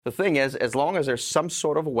The thing is, as long as there's some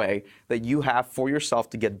sort of way that you have for yourself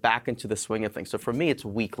to get back into the swing of things. So for me, it's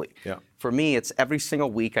weekly. Yeah. For me, it's every single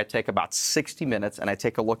week I take about 60 minutes and I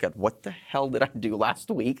take a look at what the hell did I do last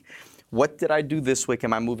week? What did I do this week?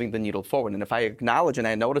 Am I moving the needle forward? And if I acknowledge and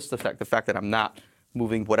I notice the fact that I'm not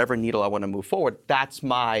moving whatever needle I want to move forward, that's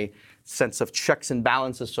my sense of checks and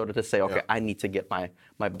balances sort of to say, okay, I need to get my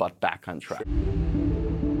butt back on track.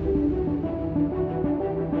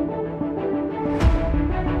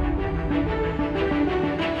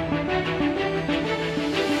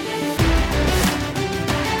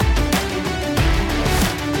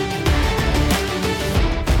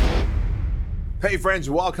 Hey friends,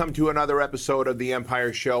 welcome to another episode of The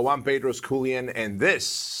Empire Show. I'm Bedros Keuilian, and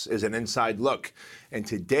this is an inside look. And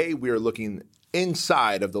today we are looking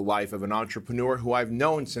inside of the life of an entrepreneur who I've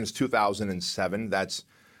known since 2007. That's,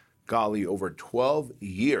 golly, over 12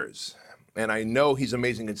 years. And I know he's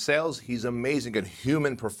amazing at sales. He's amazing at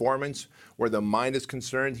human performance. Where the mind is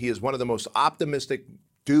concerned, he is one of the most optimistic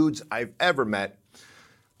dudes I've ever met.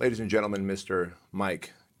 Ladies and gentlemen, Mr.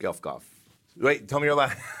 Mike Gelfgoff. Wait, tell me your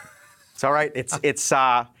last. It's all right. It's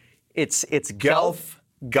Gelf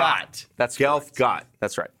Gott. That's Gelf Gott.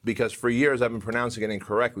 That's right. Because for years I've been pronouncing it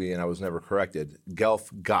incorrectly and I was never corrected.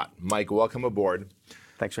 Gelf Gott. Mike, welcome aboard.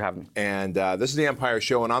 Thanks for having me. And this is the Empire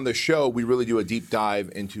Show, and on this show we really do a deep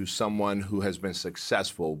dive into someone who has been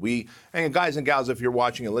successful. And guys and gals, if you're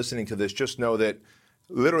watching and listening to this, just know that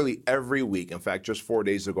literally every week, in fact, just 4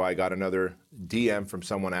 days ago, I got another DM from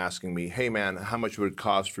someone asking me, hey man, how much would it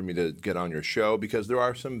cost for me to get on your show? Because there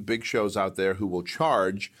are some big shows out there who will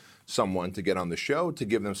charge someone to get on the show, to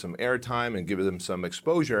give them some airtime and give them some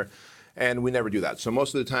exposure, and we never do that. So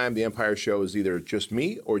most of the time, the Empire Show is either just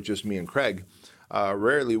me or just me and Craig.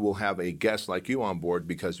 Rarely we'll have a guest like you on board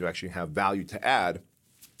because you actually have value to add,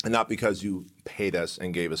 and not because you paid us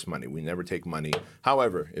and gave us money. We never take money.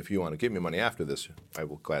 However, if you want to give me money after this, I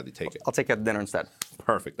will gladly take it. I'll take it at dinner instead.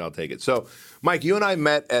 Perfect, I'll take it. So, Mike, you and I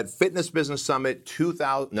met at Fitness Business Summit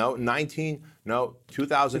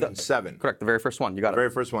 2007. Correct, the very first one. You got it. The very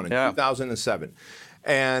first one in 2007.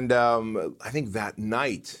 And I think that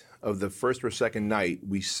night of the first or second night,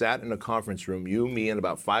 we sat in a conference room, you, me, and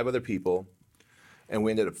about 5 other people, and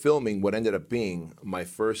we ended up filming what ended up being my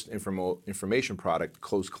first information product,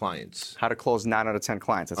 Close Clients. How to close 9 out of 10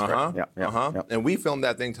 clients. That's right. Yeah. And we filmed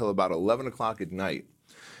that thing till about 11 o'clock at night.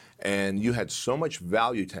 And you had so much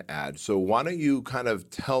value to add. So why don't you kind of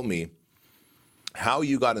tell me how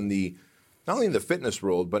you got in not only in the fitness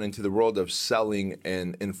world, but into the world of selling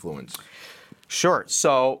and influence? Sure.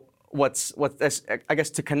 So what's I guess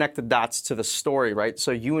to connect the dots to the story, right?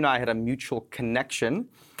 So you and I had a mutual connection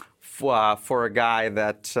for a guy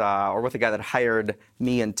that, or with a guy that hired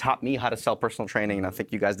me and taught me how to sell personal training, and I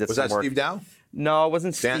think you guys did some work. Was that Steve Dow? No, it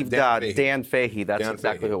wasn't Steve Dow. Dan Fahey. That's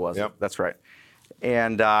exactly who it was. Yep. That's right.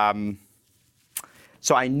 And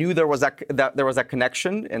so I knew there was that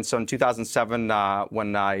connection, and so in 2007,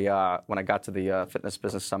 when I got to the Fitness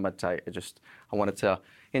Business Summit, I wanted to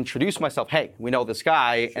introduce myself. Hey, we know this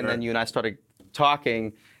guy, Sure. And then you and I started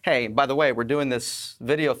talking. Hey, by the way, we're doing this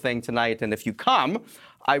video thing tonight, and if you come,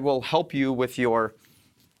 I will help you with your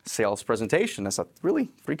sales presentation. I said,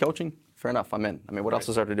 really? Free coaching? Fair enough, I'm in. I mean, what else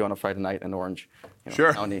is there to do on a Friday night in Orange?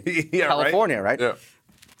 Sure. California, right? Yeah.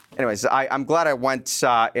 Anyways, I'm glad I went,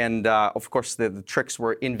 and of course the tricks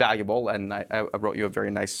were invaluable, and I wrote you a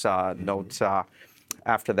very nice note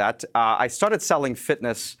after that. I started selling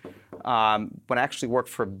fitness when I actually worked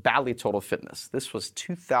for Bally Total Fitness. This was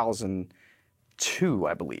 2002,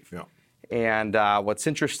 I believe. Yeah. And what's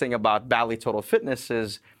interesting about Bally Total Fitness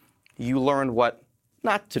is you learn what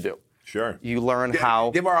not to do. Sure. You learn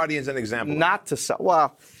how... Give our audience an example. Not to sell.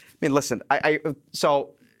 Well, I mean, listen,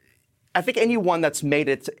 so I think anyone that's made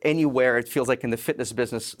it anywhere, it feels like in the fitness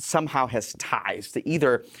business, somehow has ties to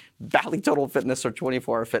either Bally Total Fitness or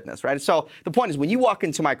 24-Hour Fitness, right? So the point is, when you walk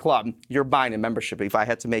into my club, you're buying a membership. If I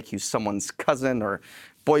had to make you someone's cousin or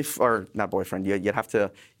not boyfriend, you'd have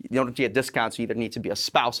to, in order to get discounts, you either need to be a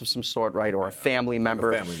spouse of some sort, right, or a family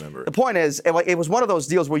member. A family member. The point is, it was one of those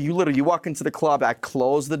deals where you walk into the club, I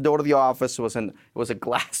closed the door to the office, it was a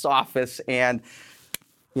glass office, and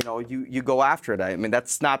you go after it. I mean,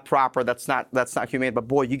 that's not proper, that's not humane, but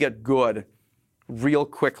boy, you get good real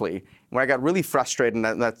quickly. When I got really frustrated,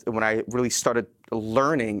 and that's when I really started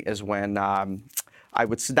learning, is when I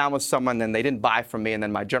would sit down with someone and they didn't buy from me, and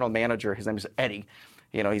then my general manager, his name is Eddie,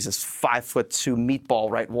 he's this 5'2"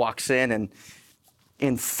 meatball, right, walks in, and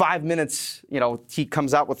in 5 minutes, he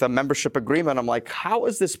comes out with a membership agreement. I'm like, how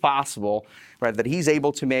is this possible, right, that he's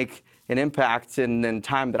able to make an impact in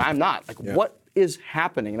time that I'm not? Like, what is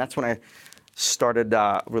happening? And that's when I started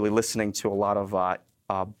really listening to a lot of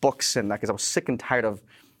books, and because I was sick and tired of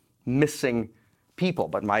missing people.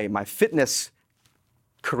 But my fitness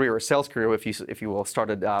career, sales career, if you will,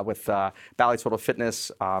 started with Bally Total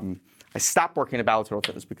Fitness. I stopped working at Bally Total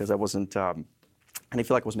Fitness because I wasn't. I didn't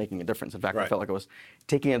feel like I was making a difference. In fact, I Right. felt like I was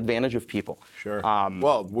taking advantage of people. Sure.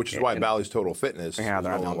 Well, which is why Bally's Total Fitness Yeah, is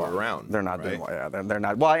they're no not doing longer well. around. They're not right? doing well. Yeah, they're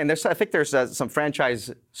not. Well, and I think there's some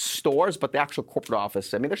franchise stores, but the actual corporate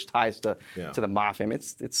office. I mean, there's ties to the mafia. I mean,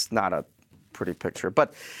 it's not a pretty picture.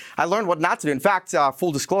 But I learned what not to do. In fact,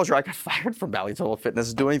 full disclosure, I got fired from Bally Total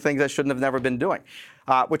Fitness doing things I shouldn't have never been doing,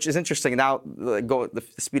 which is interesting. Now,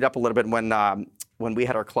 speed up a little bit when we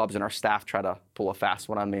had our clubs and our staff try to pull a fast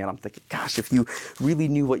one on me, and I'm thinking, gosh, if you really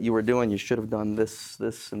knew what you were doing, you should have done this,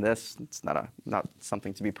 this, and this. It's not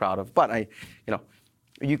something to be proud of. But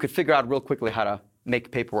you could figure out real quickly how to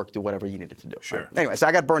make paperwork do whatever you needed to do. Sure. Right? Anyway, so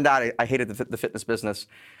I got burned out. I hated the fitness business.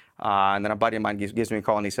 And then a buddy of mine gives me a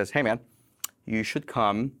call and he says, hey, man, you should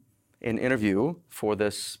come and interview for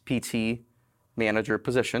this PT manager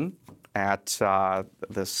position at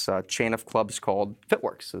this chain of clubs called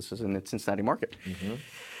FitWorks. This is in the Cincinnati market. Mm-hmm.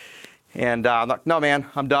 And I'm like, no, man,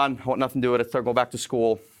 I'm done. I want nothing to do with it. Start going back to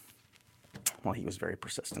school. Well, he was very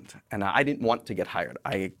persistent. And I didn't want to get hired.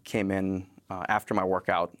 I came in after my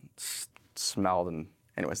workout, smelled, and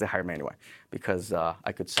anyways, they hired me anyway because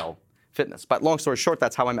I could sell fitness. But long story short,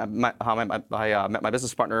 that's how I met my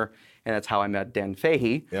business partner, and that's how I met Dan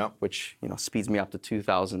Fahey, which speeds me up to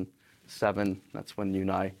 2007. That's when you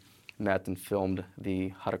and I met and filmed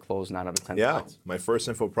the How to Close 9 out of 10 clients. My first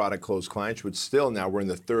info product, Close Clients, which still now we're in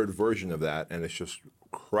the third version of that, and it's just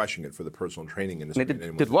crushing it for the personal training industry. And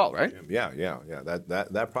it did well, right? Yeah.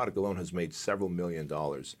 That product alone has made several $1 million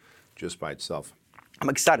just by itself. I'm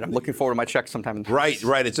excited. I'm looking forward to my check sometime. Right.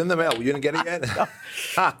 It's in the mail. You didn't get it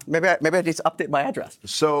yet? Maybe I need to update my address.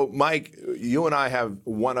 So, Mike, you and I have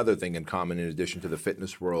one other thing in common in addition to the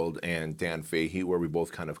fitness world and Dan Fahey, where we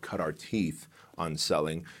both kind of cut our teeth on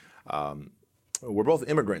selling. We're both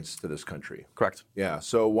immigrants to this country. Correct. Yeah.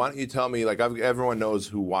 So why don't you tell me, everyone knows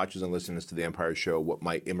who watches and listens to the Empire Show, what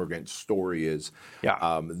my immigrant story is.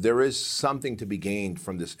 Yeah. There is something to be gained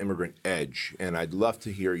from this immigrant edge, and I'd love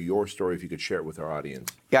to hear your story if you could share it with our audience.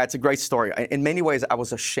 Yeah, it's a great story. In many ways, I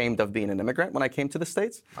was ashamed of being an immigrant when I came to the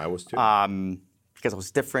States. I was too. Because I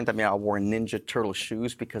was different. I mean, I wore Ninja Turtle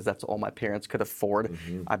shoes because that's all my parents could afford.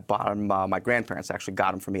 Mm-hmm. I bought them. My grandparents actually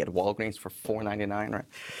got them for me at Walgreens for $4.99, right?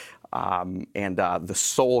 And the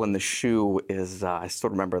sole in the shoe is, I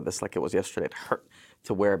still remember this like it was yesterday. It hurt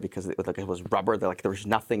to wear because it was rubber. There was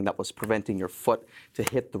nothing that was preventing your foot to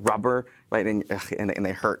hit the rubber, right? And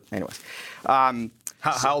they hurt. Anyways.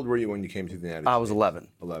 How old were you when you came to the United States? I was 11.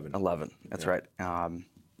 11. That's right.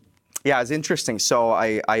 Yeah, it's interesting. So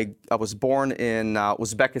I was born in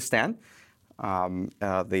Uzbekistan.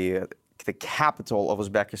 The capital of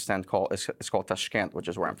Uzbekistan is called Tashkent, which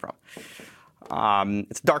is where I'm from.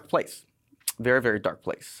 It's a dark place, very, very dark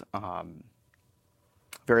place.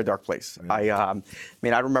 Very dark place. I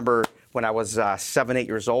remember when I was 7, 8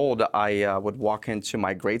 years old, I would walk into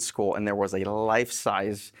my grade school and there was a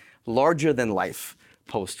life-size, larger-than-life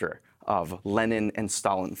poster of Lenin and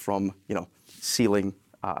Stalin from ceiling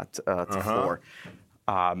to floor.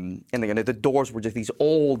 And again, the doors were just these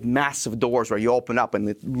old, massive doors where you open up and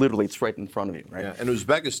it's right in front of you, right? Yeah, and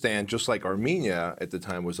Uzbekistan, just like Armenia at the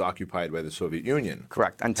time, was occupied by the Soviet Union.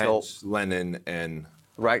 Correct. Until hence Lenin and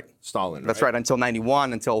Stalin. That's right. Until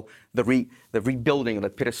 '91, until the rebuilding of the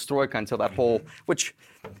perestroika, until that whole, which,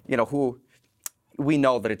 who we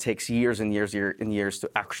know that it takes years and years and years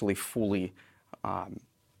to actually fully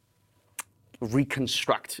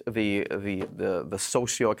reconstruct the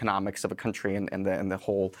socioeconomics of a country and the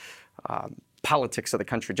whole politics of the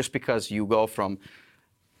country. Just because you go from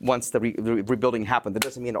once the rebuilding happened, that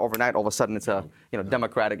doesn't mean overnight all of a sudden it's a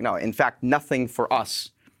democratic. No, in fact, nothing for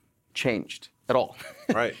us changed at all.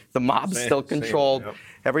 Right. The mob still controlled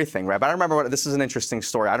everything. Right. But I remember this is an interesting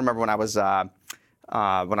story. I remember when I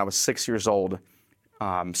was 6 years old.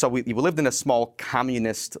 So we lived in a small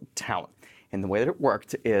communist town. And the way that it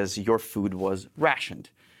worked is your food was rationed,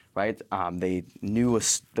 right? They knew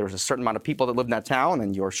there was a certain amount of people that lived in that town,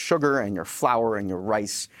 and your sugar and your flour and your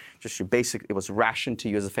rice, just your basic, it was rationed to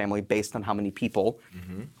you as a family based on how many people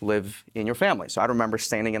live in your family. So I remember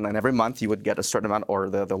standing, and then every month you would get a certain amount, or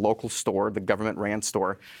the local store, the government-ran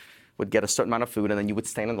store, would get a certain amount of food, and then you would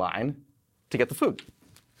stand in line to get the food.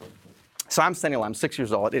 So I'm standing in line, I'm 6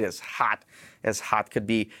 years old, it is hot as hot could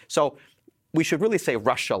be. So we should really say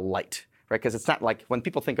Russia light. Right, because it's not like when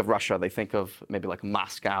people think of Russia, they think of maybe like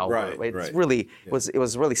Moscow. Right. It's really it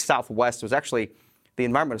was really southwest. It was actually the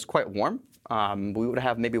environment was quite warm. We would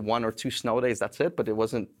have maybe 1 or 2 snow days. That's it, but it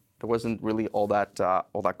wasn't It wasn't really all that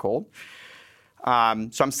cold. So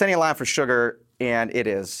I'm standing in line for sugar, and it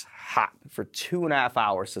is hot. For 2.5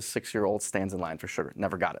 hours, this 6-year-old stands in line for sugar.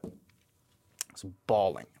 Never got it. I was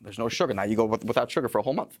bawling. There's no sugar. Now you go without sugar for a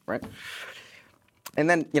whole month, right? And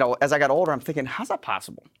then, as I got older, I'm thinking, how's that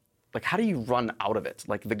possible? Like, how do you run out of it?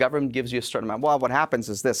 Like, the government gives you a certain amount. Well, what happens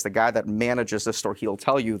is this. The guy that manages the store, he'll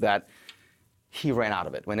tell you that he ran out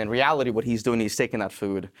of it. When in reality, what he's doing, he's taking that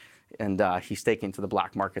food and he's taking it to the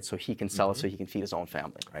black market so he can sell it so he can feed his own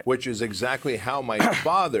family, right? Which is exactly how my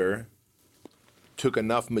father took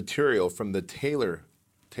enough material from the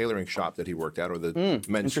tailoring shop that he worked at, or the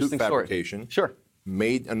men's suit interesting story. fabrication. Sure.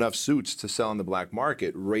 Made enough suits to sell on the black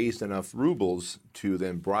market, raised enough rubles to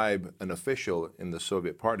then bribe an official in the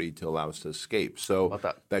Soviet party to allow us to escape. So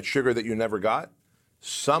About that. sugar that you never got,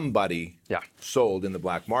 somebody sold in the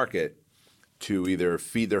black market to either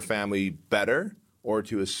feed their family better or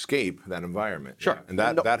to escape that environment. Sure. Yeah. And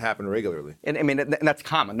that happened regularly. And I mean, and that's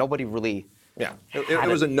common. Nobody really. Yeah, it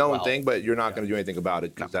was a known well. thing, but you're not going to do anything about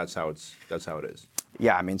it because that's how it is.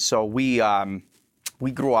 Yeah, I mean, so we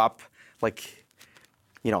grew up like,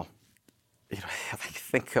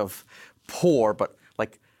 think of poor, but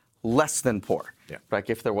like less than poor. Yeah.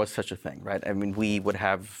 Like if there was such a thing, right? I mean, we would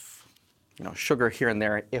have, sugar here and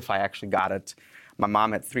there if I actually got it. My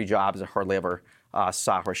mom had 3 jobs, a hard labor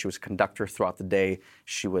software. She was a conductor throughout the day.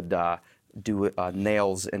 She would do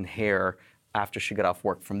nails and hair after she got off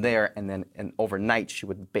work from there, and overnight she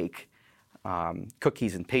would bake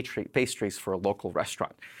cookies and pastries for a local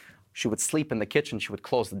restaurant. She would sleep in the kitchen. She would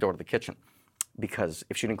close the door to the kitchen because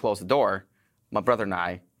if she didn't close the door, my brother and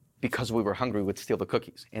I, because we were hungry, would steal the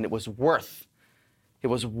cookies, and it was worth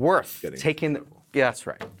Getting taking. Yeah, that's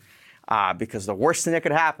right. Because the worst thing that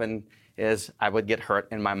could happen is I would get hurt,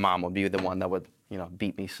 and my mom would be the one that would,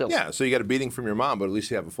 beat me silly. Yeah, so you got a beating from your mom, but at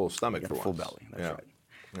least you have a full stomach for A once. full belly. That's Yeah. right.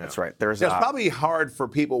 Yeah. That's right. There's It's probably hard for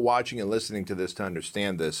people watching and listening to this to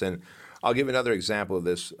understand this. And I'll give another example of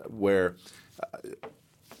this where,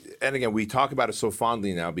 and again, we talk about it so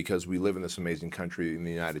fondly now because we live in this amazing country in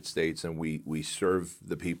the United States and we serve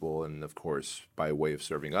the people. And of course, by way of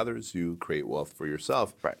serving others, you create wealth for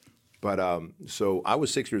yourself. Right. But so I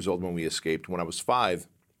was 6 years old when we escaped. When I was 5,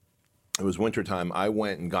 it was wintertime. I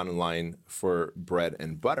went and got in line for bread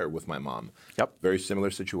and butter with my mom. Yep. Very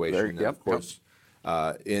similar situation. Very- And yep, of course,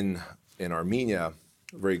 in Armenia,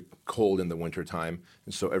 very cold in the wintertime.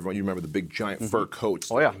 And so everyone, you remember the big giant fur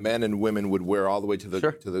coats Oh, yeah. that men and women would wear all the way to the,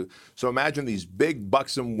 Sure. So imagine these big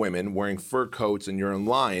buxom women wearing fur coats and you're in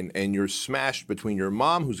line and you're smashed between your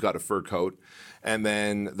mom who's got a fur coat and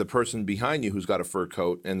then the person behind you who's got a fur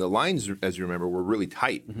coat. And the lines, as you remember, were really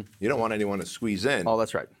tight. You don't want anyone to squeeze in. Oh,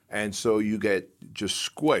 that's right. And so you get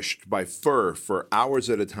just squished by fur for hours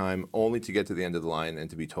at a time, only to get to the end of the line and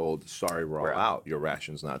to be told, sorry, we're all out. Your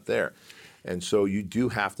ration's not there. And so you do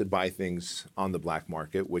have to buy things on the black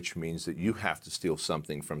market, which means that you have to steal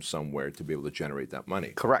something from somewhere to be able to generate that money.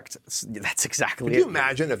 Correct. That's exactly Can it. you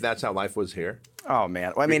imagine if that's how life was here? Oh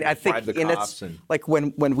man! Well, I mean, I think, bribe the and cops it's and- like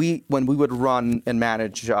when we would run and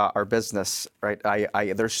manage our business, right?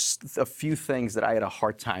 There's a few things that I had a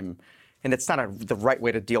hard time, and it's not the right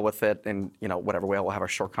way to deal with it. And whatever way we'll have our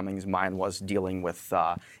shortcomings. Mine was dealing with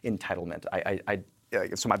entitlement.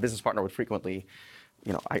 So my business partner would frequently,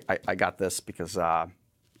 I got this because I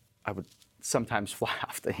would sometimes fly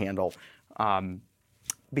off the handle,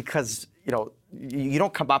 because you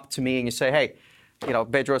don't come up to me and you say, hey.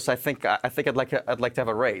 Bedros, I think I'd like to have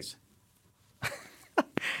a raise.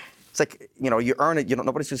 It's like you earn it.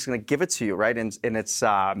 Nobody's just going to give it to you, right? And it's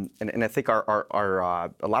and I think our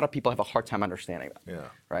a lot of people have a hard time understanding that. Yeah.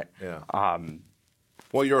 Right. Yeah.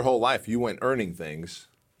 Well, your whole life you went earning things.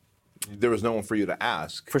 There was no one for you to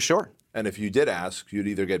ask. For sure. And if you did ask, you'd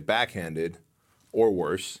either get backhanded or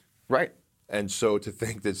worse. Right. And so to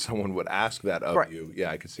think that someone would ask that of Right. you,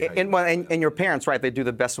 yeah, I could see how And your parents, right? They do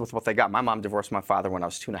the best with what they got. My mom divorced my father when I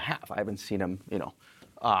was 2.5. I haven't seen him,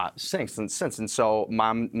 since. And so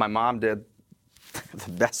my mom did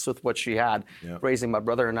the best with what she had, raising my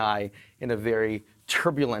brother and I in a very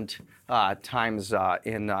turbulent times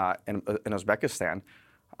in Uzbekistan.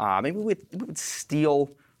 Maybe we would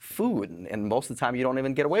steal food, and most of the time you don't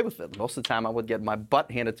even get away with it. Most of the time I would get my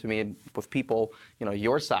butt handed to me with people,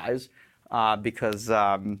 your size. Because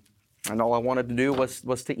and all I wanted to do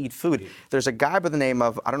was to eat food. There's a guy by the name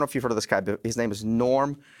of, I don't know if you've heard of this guy, but his name is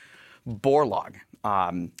Norm Borlaug.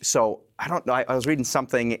 So I don't know, I was reading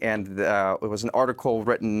something and it was an article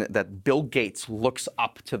written that Bill Gates looks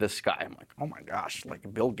up to this guy. I'm like, oh my gosh,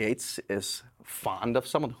 like Bill Gates is fond of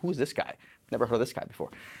someone. Who is this guy? Never heard of this guy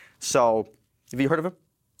before. So have you heard of him?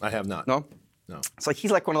 I have not. No? No. So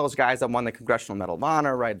he's like one of those guys that won the Congressional Medal of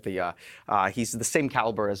Honor, right? He's the same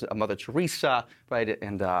caliber as Mother Teresa, right?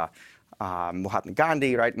 And Mahatma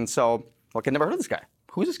Gandhi, right? And so, like, I never heard of this guy.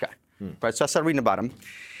 Who's this guy? Right? So I started reading about him.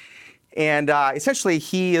 And essentially,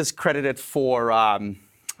 he is credited for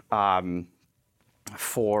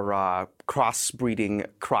crossbreeding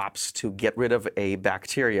crops to get rid of a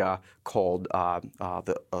bacteria called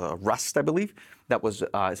the rust, I believe, that was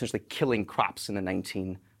essentially killing crops in the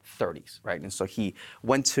 1930s, right? And so he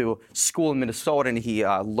went to school in Minnesota and he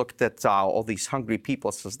looked at all these hungry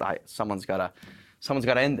people. Says, someone's got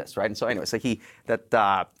to end this, right? And so anyway, so he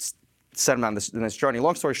set him on this journey.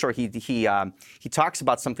 Long story short, he talks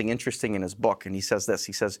about something interesting in his book, and he says this.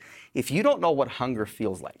 He says, if you don't know what hunger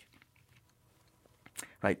feels like,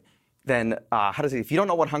 right? Then if you don't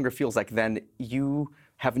know what hunger feels like, then you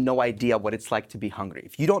have no idea what it's like to be hungry.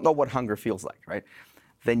 If you don't know what hunger feels like, right?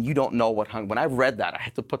 Then you don't know what hunger. When I read that, I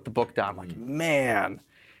had to put the book down. Like, man,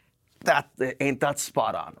 ain't that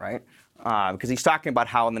spot on, right? Because he's talking about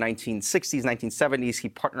how in the 1960s, 1970s, he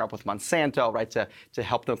partnered up with Monsanto, right, to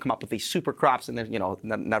help them come up with these super crops. And then,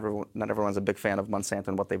 not everyone's a big fan of Monsanto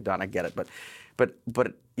and what they've done. I get it, but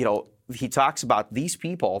he talks about these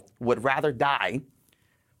people would rather die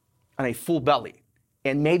on a full belly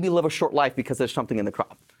and maybe live a short life because there's something in the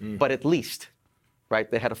crop. But at least, right,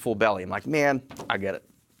 they had a full belly. I'm like, man, I get it.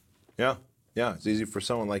 Yeah. It's easy for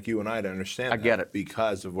someone like you and I to understand. I get it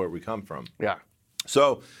because of where we come from. Yeah.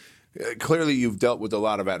 So. Clearly, you've dealt with a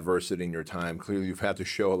lot of adversity in your time. Clearly, you've had to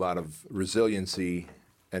show a lot of resiliency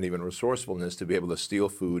and even resourcefulness to be able to steal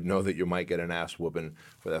food, know that you might get an ass whooping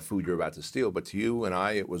for that food you're about to steal. But to you and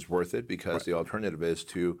I, it was worth it because the alternative is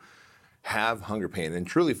to have hunger pain. And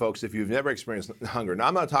truly, folks, if you've never experienced hunger, now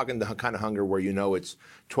I'm not talking the kind of hunger where it's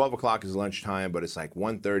 12 o'clock is lunchtime, but it's like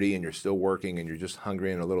 1:30 and you're still working and you're just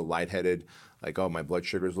hungry and a little lightheaded, like, oh, my blood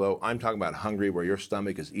sugar's low. I'm talking about hungry where your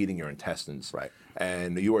stomach is eating your intestines. Right.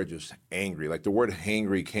 And you are just angry. Like the word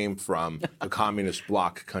hangry came from the communist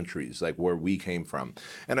bloc countries, like where we came from.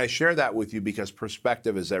 And I share that with you because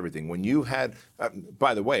perspective is everything. When you had,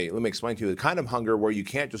 by the way, let me explain to you the kind of hunger where you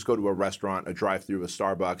can't just go to a restaurant, a drive-through, a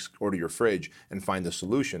Starbucks, order your fridge and find the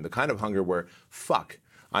solution. The kind of hunger where, fuck,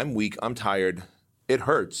 I'm weak, I'm tired, it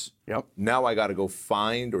hurts. Yep. Now I got to go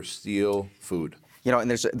find or steal food.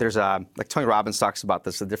 And there's like Tony Robbins talks about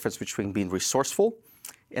this, the difference between being resourceful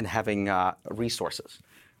and having resources,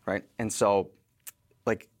 right? And so,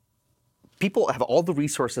 like, people have all the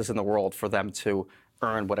resources in the world for them to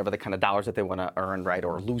earn whatever the kind of dollars that they want to earn, right?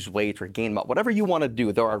 Or lose weight or gain muscle, whatever you want to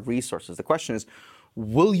do, there are resources. The question is,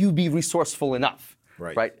 will you be resourceful enough,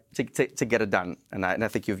 right, to get it done? And I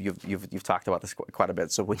think you've talked about this quite a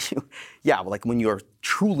bit. So when when you're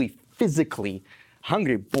truly physically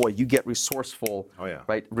hungry, boy, you get resourceful,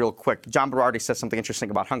 right, real quick. John Berardi says something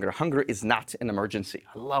interesting about hunger. Hunger is not an emergency.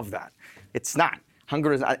 I love that. It's not.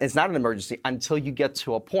 Hunger is not an emergency until you get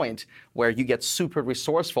to a point where you get super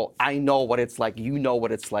resourceful. I know what it's like. You know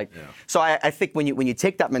what it's like. Yeah. So I think when you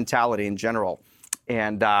take that mentality in general,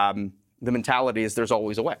 and the mentality is there's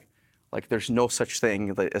always a way. Like there's no such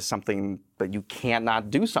thing as something that you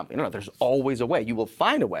cannot do something. No, there's always a way. You will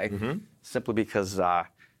find a way simply because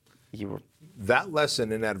you were. That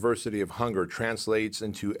lesson in adversity of hunger translates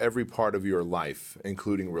into every part of your life,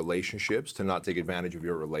 including relationships, to not take advantage of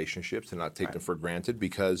your relationships, to not take them for granted,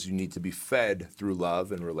 because you need to be fed through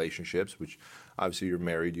love and relationships, which obviously you're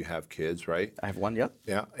married, you have kids, right? I have one, yep.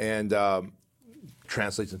 Yeah, and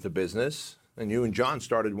translates into business. And you and John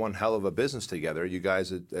started one hell of a business together. You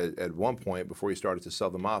guys, at one point, before you started to sell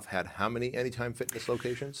them off, had how many Anytime Fitness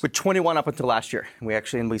locations? With 21 up until last year.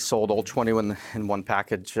 We sold all 21 in one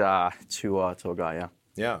package to a guy, yeah.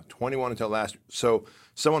 Yeah, 21 until last year. So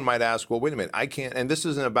someone might ask, well, wait a minute, I can't, and this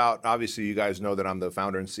isn't about, obviously you guys know that I'm the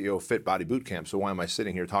founder and CEO of Fit Body Bootcamp, so why am I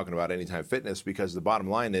sitting here talking about Anytime Fitness? Because the bottom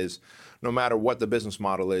line is, no matter what the business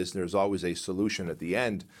model is, there's always a solution at the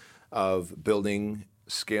end of building,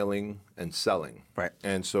 scaling, and selling. Right.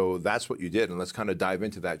 And so that's what you did, and let's kind of dive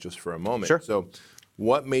into that just for a moment. Sure. So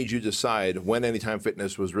what made you decide when Anytime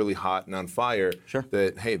Fitness was really hot and on fire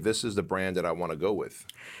that, hey, this is the brand that I want to go with?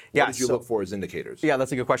 What did you look for as indicators? Yeah,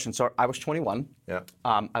 that's a good question. So I was 21. Yeah.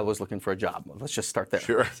 I was looking for a job. Let's just start there.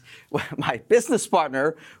 Sure. My business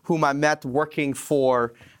partner, whom I met working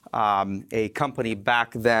for a company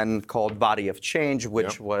back then called Body of Change,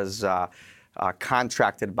 which was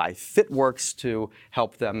contracted by FitWorks to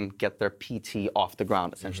help them get their PT off the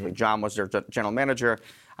ground, essentially. John was their general manager.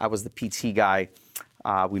 I was the PT guy.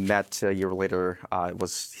 We met a year later.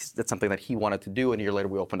 That's something that he wanted to do, and a year later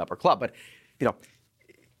we opened up our club. But,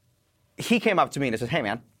 he came up to me and he said, hey,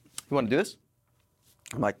 man, you want to do this?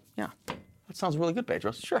 I'm like, yeah, that sounds really good,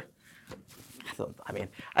 Pedro. Sure. So, I mean,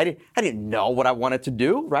 I didn't know what I wanted to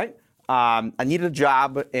do, right? I needed a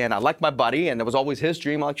job, and I liked my buddy, and it was always his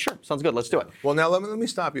dream. I'm like, sure, sounds good, let's do it. Well, now let me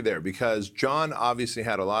stop you there, because John obviously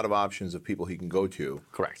had a lot of options of people he can go to.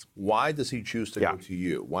 Correct. Why does he choose to go to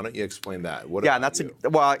you? Why don't you explain that? What Yeah, about and you?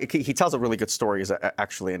 well, he tells a really good story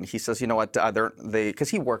actually, and he says, you know what, because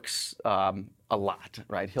he works a lot,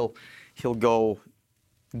 right? He'll go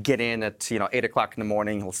get in at 8 o'clock in the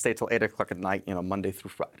morning. He'll stay till 8 o'clock at night, Monday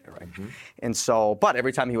through Friday, right? And so, but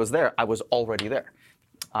every time he was there, I was already there.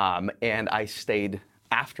 And I stayed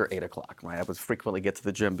after 8 o'clock, right? I would frequently get to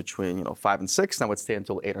the gym between 5 and 6, and I would stay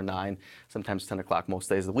until 8 or 9, sometimes 10 o'clock most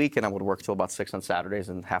days of the week, and I would work till about 6 on Saturdays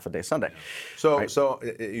and half a day Sunday. So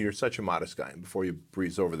you're such a modest guy. Before you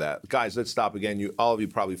breeze over that, guys, let's stop again. All of you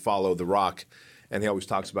probably follow The Rock, and he always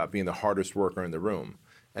talks about being the hardest worker in the room.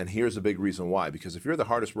 And here's a big reason why. Because if you're the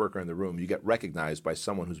hardest worker in the room, you get recognized by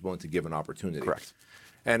someone who's willing to give an opportunity. Correct.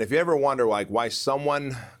 And if you ever wonder why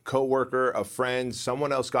someone, coworker, a friend,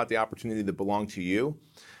 someone else got the opportunity that belonged to you,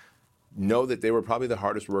 know that they were probably the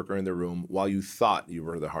hardest worker in the room while you thought you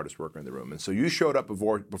were the hardest worker in the room. And so you showed up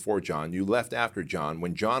before John, you left after John,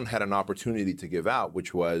 when John had an opportunity to give out,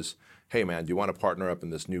 which was, hey man, do you want to partner up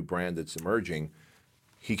in this new brand that's emerging?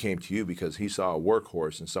 He came to you because he saw a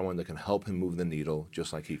workhorse and someone that can help him move the needle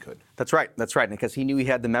just like he could. That's right. And because he knew he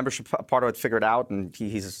had the membership part of it figured out, and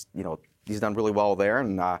he's done really well there,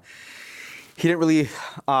 and he didn't really.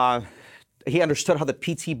 He understood how the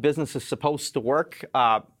PT business is supposed to work.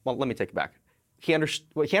 Well, let me take it back. He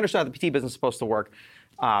understood how the PT business is supposed to work,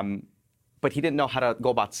 but he didn't know how to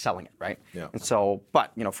go about selling it, right? Yeah. And so,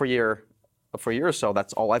 but for a year or so,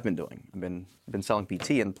 that's all I've been doing. I've been selling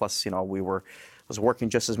PT, and plus, I was working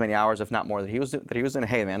just as many hours, if not more, that he was doing.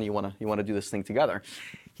 Hey, man, you want to do this thing together?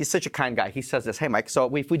 He's such a kind guy. He says this, hey, Mike,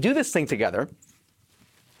 so if we do this thing together,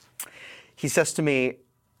 he says to me,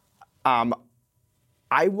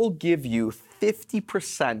 I will give you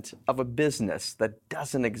 50% of a business that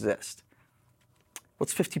doesn't exist.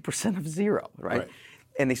 What's 50% of zero, right?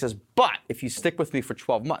 And he says, but if you stick with me for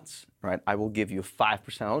 12 months, right, I will give you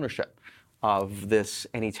 5% ownership of this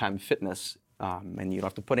Anytime Fitness, and you don't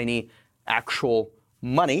have to put any actual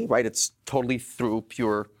money, right? It's totally through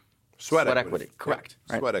pure sweat equity. Correct.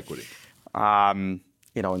 Yeah. Sweat equity. And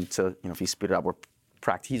if you speed it up,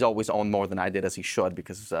 he's always owned more than I did, as he should,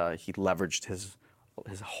 because he leveraged his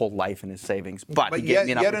whole life and his savings. But he gave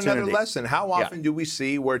me an opportunity. Yet another lesson. How often do we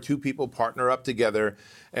see where two people partner up together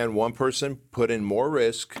and one person put in more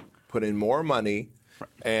risk, put in more money,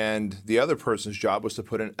 and the other person's job was to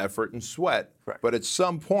put in effort and sweat. Correct. But at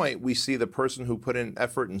some point, we see the person who put in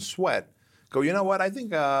effort and sweat go, you know what, I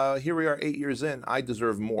think here we are 8 years in, I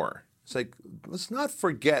deserve more. It's like, let's not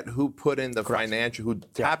forget who put in the financial, who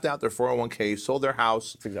tapped out their 401k, sold their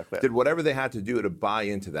house, did whatever they had to do to buy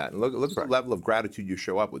into that. And look at the level of gratitude you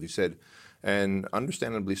show up with. You said, and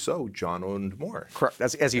understandably so, John owned more. Correct,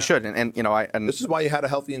 as you should, and this is why you had a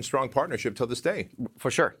healthy and strong partnership till this day. For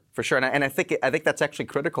sure, and I think that's actually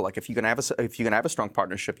critical. Like if you're gonna have a strong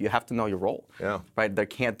partnership, you have to know your role. Yeah. Right. There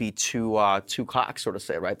can't be two cocks, so to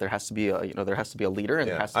say. Right. There has to be a leader, and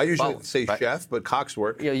there has to be I usually balance, say right? chef, but cocks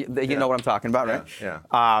work. Yeah, you know what I'm talking about, right? Yeah.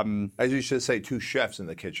 I usually should say two chefs in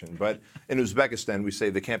the kitchen, but in Uzbekistan we say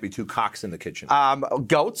there can't be two cocks in the kitchen.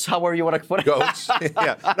 Goats, however you want to put it. Goats.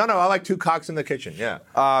 Yeah. No, I like two cocks in the kitchen. Yeah.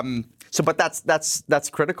 But that's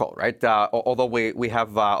critical, right? Although we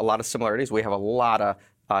have a lot of similarities, we have a lot of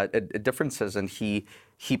differences, and he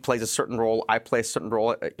plays a certain role, I play a certain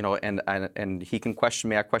role, and he can question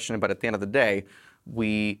me, I question him, but at the end of the day,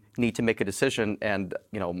 we need to make a decision, and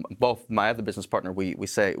both my other business partner, we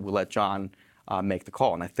let John make the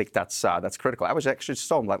call, and I think that's critical. I was actually just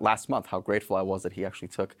told him last month how grateful I was that he actually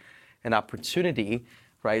took an opportunity,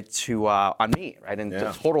 right, to on me, right, and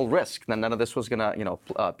to total risk. Then none of this was gonna,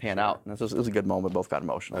 pan out. And it was a good moment. Both got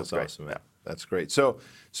emotional. That's awesome, man. That's great. So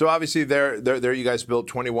obviously there you guys built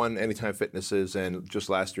 21 Anytime Fitnesses, and just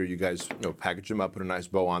last year you guys packaged them up, put a nice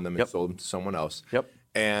bow on them, and sold them to someone else. Yep.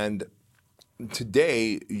 And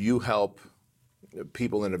today you help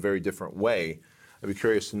people in a very different way. I'd be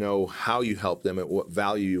curious to know how you help them and what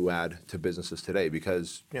value you add to businesses today,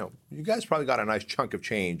 because you guys probably got a nice chunk of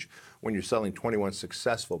change when you're selling 21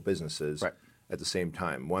 successful businesses at the same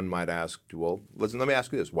time. One might ask, well, let me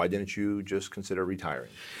ask you this: why didn't you just consider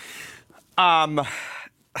retiring? What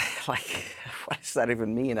does that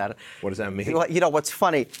even mean? What does that mean? What's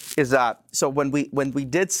funny is so when we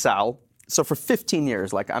did sell. So for 15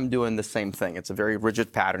 years, like I'm doing the same thing. It's a very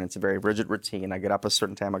rigid pattern. It's a very rigid routine. I get up a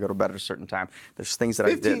certain time. I go to bed at a certain time. There's things that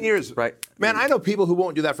I did. 15 years. Right. Man, I know people who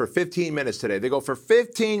won't do that for 15 minutes today. They go, for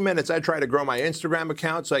 15 minutes, I try to grow my Instagram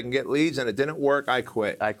account so I can get leads, and it didn't work. I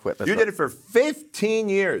quit. That's You did it for 15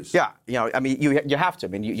 years. Yeah, I mean, you have to. I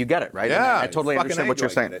mean, you get it, right? Yeah, I totally fucking understand what A, you're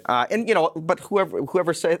do I saying. get it. And but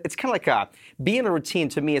whoever says, it's kind of like being a routine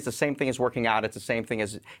to me is the same thing as working out. It's the same thing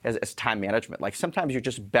as time management. Like sometimes you're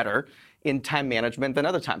just better in time management than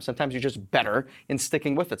other times. Sometimes you're just better in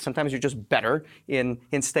sticking with it. Sometimes you're just better in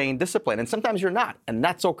staying disciplined, and sometimes you're not, and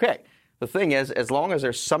that's okay. The thing is, as long as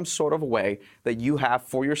there's some sort of a way that you have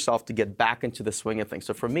for yourself to get back into the swing of things.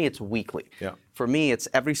 So for me, it's weekly. Yeah. For me, it's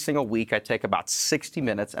every single week I take about 60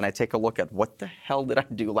 minutes and I take a look at what the hell did I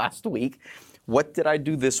do last week? What did I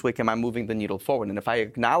do this week? Am I moving the needle forward? And if I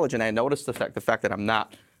acknowledge and I notice the fact that I'm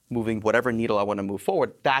not moving whatever needle I want to move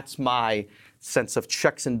forward, that's my sense of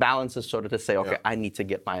checks and balances, sort of to say, okay, I need to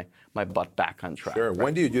get my butt back on track. Sure.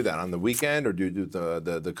 When do you do that? On the weekend, or do you do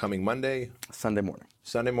the coming Monday? Sunday morning.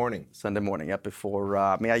 Sunday morning. Sunday morning, yeah, before,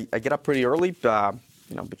 I get up pretty early, around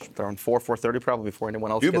 4:30 probably before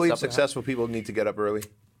anyone else Do you gets believe up. successful people need to get up early?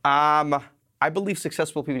 I believe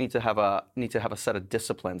successful people need to have a set of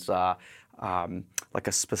disciplines, like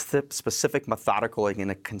a specific, methodical,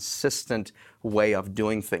 and a consistent way of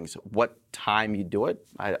doing things. What time you do it,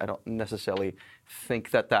 I don't necessarily think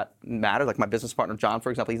that matters. Like my business partner John, for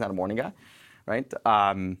example, he's not a morning guy, right?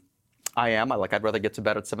 I am. I'd rather get to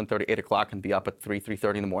bed at 7:30, 8 o'clock, and be up at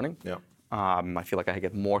 3:30 in the morning. Yeah. I feel like I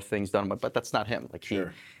get more things done, but that's not him. Like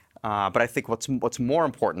Sure. But I think what's more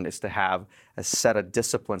important is to have a set of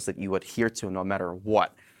disciplines that you adhere to no matter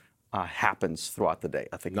what happens throughout the day.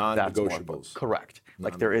 I think that's more important. Non-negotiables. Correct.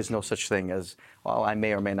 Like there is no such thing as, well, I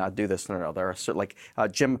may or may not do this. No. There are certain, like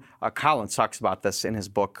Jim Collins talks about this in his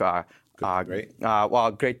book.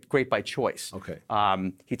 Great by choice. Okay.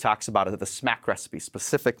 He talks about it, the SMAC recipe,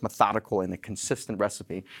 specific, methodical, and a consistent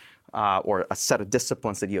recipe, or a set of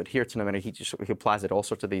disciplines that you adhere to. And he applies it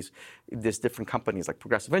also to these different companies like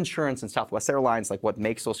Progressive Insurance and Southwest Airlines. Like what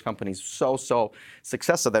makes those companies so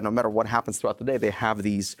successful that no matter what happens throughout the day, they have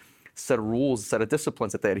these set of rules, set of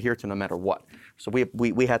disciplines that they adhere to no matter what. So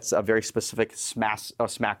we had a very specific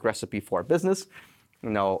SMAC recipe for our business.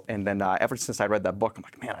 And then ever since I read that book, I'm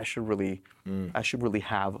like, man, I should really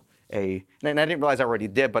have and I didn't realize I already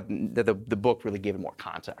did, but the book really gave it more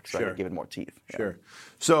context, right? Sure. It gave it more teeth. Yeah. Sure.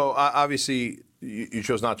 So obviously you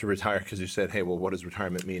chose not to retire because you said, hey, well, what does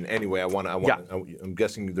retirement mean anyway? I'm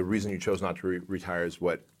guessing the reason you chose not to retire is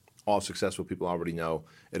what all successful people already know.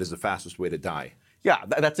 It is the fastest way to die. Yeah,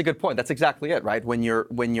 that's a good point. That's exactly it, right? When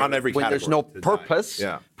there's no purpose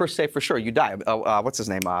per se, for sure, you die. What's his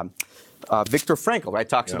name? Viktor Frankl, right?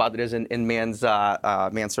 Talks about it as in Man's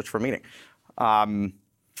Search for Meaning.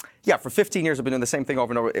 For 15 years I've been doing the same thing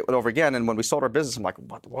over and over again. And when we sold our business, I'm like,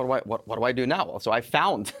 what do I do now? Well, so I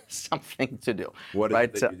found something to do. What is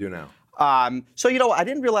it that you do now? I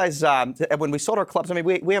didn't realize when we sold our clubs, I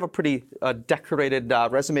mean, we have a pretty decorated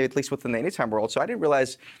resume, at least within the Anytime world. So I didn't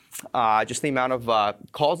realize just the amount of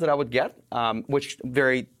calls that I would get, which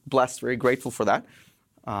very blessed, very grateful for that.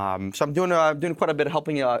 So I'm doing quite a bit of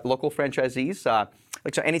helping local franchisees.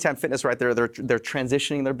 So Anytime Fitness, right? They're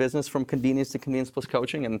transitioning their business from convenience to convenience plus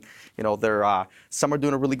coaching, and they're some are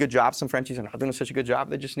doing a really good job. Some franchisees are not doing such a good job.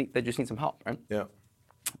 They just need some help, right? Yeah.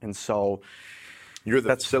 And so you're the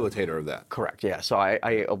facilitator of that. Correct. Yeah. So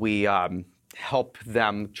we help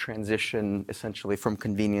them transition essentially from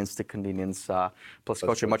convenience to convenience plus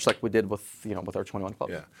coaching, much like we did with our 21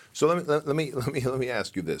 clubs. Yeah. So let me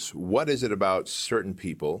ask you this: what is it about certain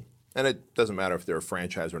people? And it doesn't matter if they're a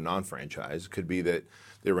franchise or non-franchise. It could be that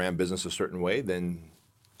they ran business a certain way, then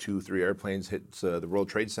 2-3 airplanes hit the World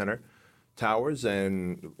Trade Center towers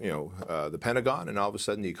and the Pentagon, and all of a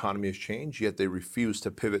sudden the economy has changed, yet they refuse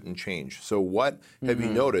to pivot and change. So what have you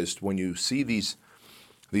noticed when you see these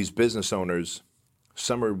business owners?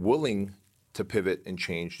 Some are willing to pivot and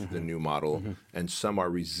change to the new model, and some are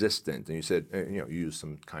resistant. And you said, you used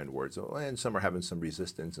some kind words, and some are having some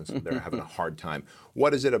resistance, and some they're having a hard time.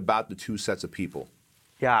 What is it about the two sets of people?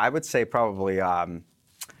 Yeah, I would say probably.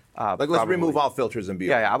 Let's remove all filters and be.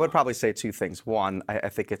 Yeah, I would probably say two things. One, I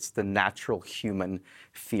think it's the natural human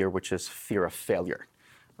fear, which is fear of failure,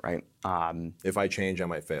 right? If I change, I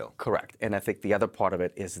might fail. Correct. And I think the other part of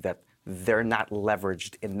it is that they're not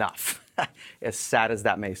leveraged enough, as sad as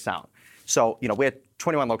that may sound. So, we had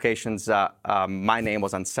 21 locations. My name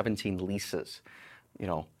was on 17 leases.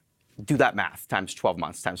 Do that math times 12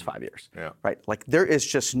 months times 5 years. Yeah. Right. Like there is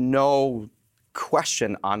just no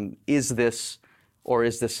question on is this or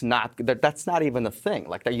is this not? That's not even a thing.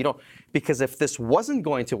 Like that, you don't, because if this wasn't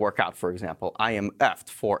going to work out, for example, I am effed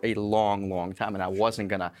for a long, long time, and I wasn't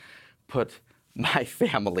gonna put my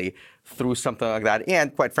family through something like that.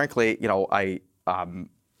 And quite frankly, you know,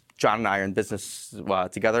 John and I are in business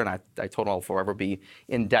together, and I told him I'll forever be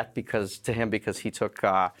in debt because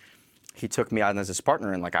he took me on as his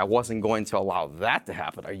partner, and like I wasn't going to allow that to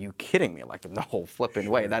happen. Are you kidding me? Like no flipping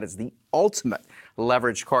way. That is the ultimate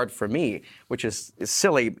leverage card for me, which is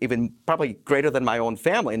silly, even probably greater than my own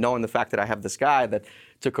family, knowing the fact that I have this guy that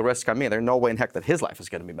took a risk on me. There's no way in heck that his life is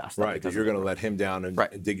going to be messed up. Right, that you're going to let him down and,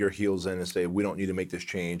 Right. and dig your heels in and say, we don't need to make this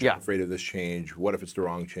change. Yeah. I'm afraid of this change. What if it's the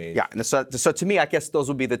wrong change? Yeah, and so to me, I guess those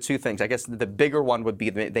would be the two things. I guess the bigger one would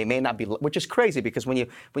be they may not be, which is crazy because when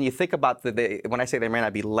you think about when I say they may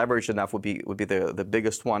not be leveraged enough, would be the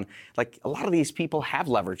biggest one. Like a lot of these people have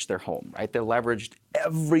leveraged their home, right? They're leveraged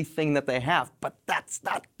everything that they have, but that's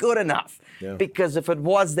not good enough because if it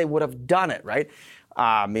was, they would have done it, right?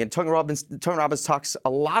 And Tony Robbins talks a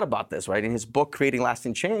lot about this, right? In his book, Creating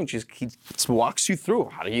Lasting Change, he walks you through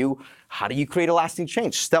how do you create a lasting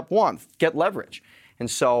change. Step one, get leverage. And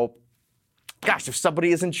so, gosh, if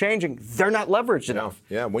somebody isn't changing, they're not leveraged enough.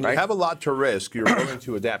 Yeah, when right? you have a lot to risk, you're willing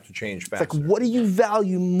to adapt to change faster. It's like, what do you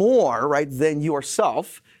value more, right, than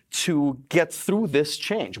yourself to get through this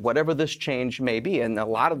change, whatever this change may be? And a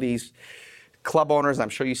lot of these club owners, I'm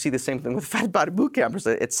sure you see the same thing with Fat Body Boot Campers.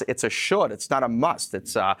 It's a should. It's not a must.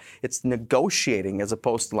 It's negotiating as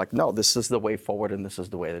opposed to like, no, this is the way forward and this is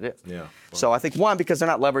the way it is. Yeah. So I think one, because they're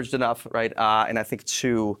not leveraged enough, right? And I think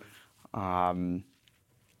two,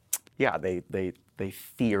 they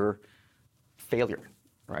fear failure.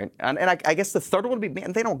 Right, and I guess the third one would be,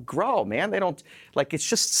 man, they don't grow, man. They don't, like, it's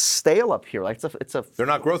just stale up here. Like it's a. They're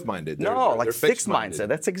not growth minded. They're fixed minded. mindset.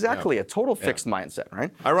 That's exactly a total fixed mindset, right?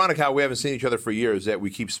 Ironic how we haven't seen each other for years, that we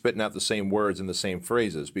keep spitting out the same words and the same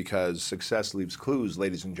phrases, because success leaves clues,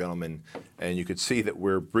 ladies and gentlemen. And you could see that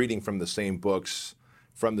we're breeding from the same books,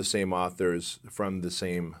 from the same authors, from the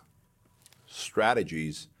same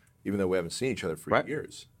strategies, even though we haven't seen each other for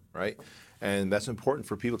years, right? And that's important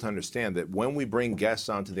for people to understand, that when we bring guests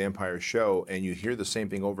onto the Empire Show and you hear the same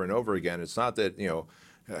thing over and over again, it's not that,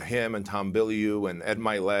 him and Tom Bilyeu and Ed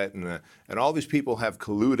Milet and all these people have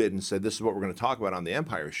colluded and said, this is what we're going to talk about on the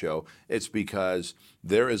Empire Show. It's because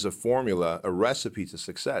there is a formula, a recipe to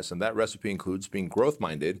success. And that recipe includes being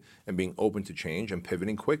growth-minded and being open to change and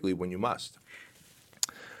pivoting quickly when you must.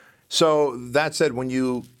 So that said, when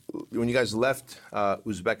you guys left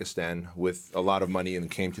Uzbekistan with a lot of money and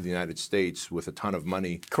came to the United States with a ton of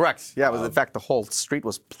money. Correct. Yeah, it was, in fact, the whole street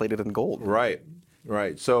was plated in gold. Right.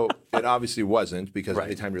 So it obviously wasn't, because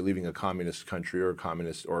anytime you're leaving a communist country or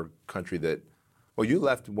country that, well, you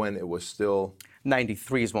left when it was still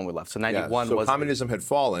 93 is when we left. So 91 so was communism had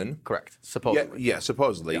fallen. Correct. Supposedly. Yeah,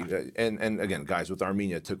 supposedly. Yeah. And again, guys, with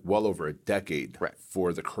Armenia, it took well over a decade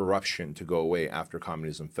for the corruption to go away after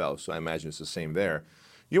communism fell. So I imagine it's the same there.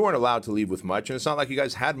 You weren't allowed to leave with much, and it's not like you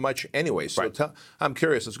guys had much anyway. So I'm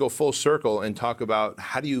curious, let's go full circle and talk about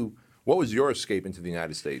what was your escape into the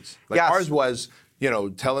United States? Ours was,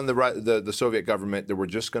 telling the Soviet government that we're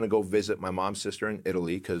just going to go visit my mom's sister in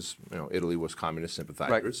Italy, because Italy was communist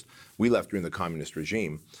sympathizers. We left during the communist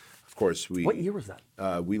regime. Of course, What year was that?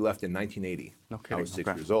 We left in 1980. No kidding. I was 6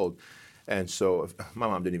 years old, and so my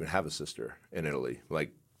mom didn't even have a sister in Italy.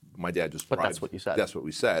 Like, my dad just. But that's what you said. That's what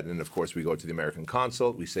we said, and of course we go to the American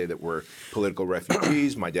consulate. We say that we're political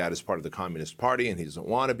refugees. My dad is part of the Communist Party, and he doesn't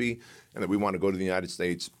want to be, and that we want to go to the United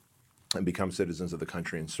States and become citizens of the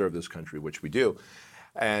country and serve this country, which we do.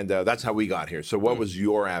 And that's how we got here. So what was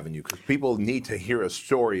your avenue? Because people need to hear a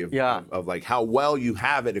story of like how well you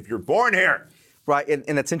have it if you're born here. Right,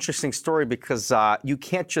 and it's an interesting story because you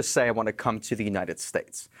can't just say, I want to come to the United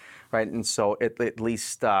States, right? And so at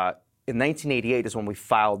least in 1988 is when we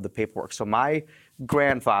filed the paperwork. So my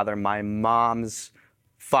grandfather, my mom's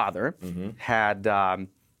father, had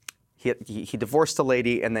he divorced a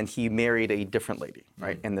lady, and then he married a different lady,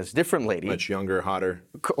 right? And this different lady, Much younger, hotter.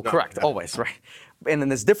 Correct, always, right? And then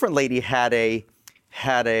this different lady had a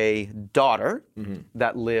daughter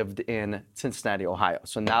that lived in Cincinnati, Ohio.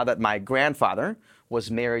 So now that my grandfather was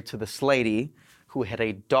married to this lady who had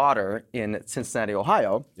a daughter in Cincinnati,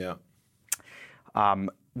 Ohio,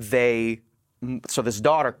 so this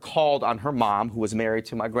daughter called on her mom, who was married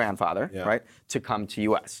to my grandfather, right, to come to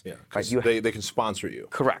U.S. Yeah, right? they can sponsor you.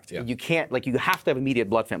 Correct. Yeah. You can't, you have to have immediate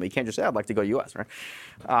blood family. You can't just say, I'd like to go to U.S., right?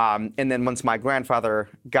 And then once my grandfather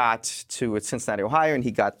got to Cincinnati, Ohio, and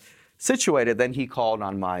he got situated, then he called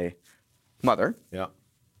on my mother. Yeah.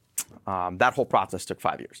 That whole process took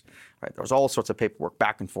 5 years. Right? There was all sorts of paperwork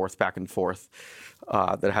back and forth,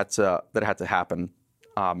 that had to happen.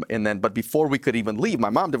 But before we could even leave, my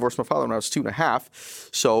mom divorced my father when I was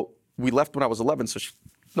 2.5. So we left when I was 11. So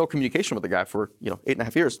no communication with the guy for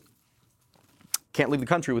 8.5 years. Can't leave the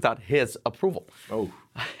country without his approval. Oh,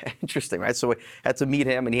 interesting, right? So we had to meet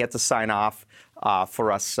him, and he had to sign off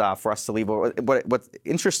for us to leave. What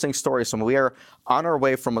interesting story? So we are on our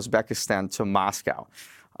way from Uzbekistan to Moscow,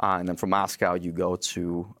 and then from Moscow you go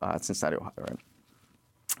to Cincinnati, Ohio, right?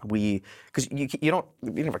 Because you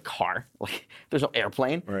didn't have a car, like there's no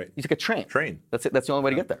airplane. Right. You took a train. That's it. That's the only way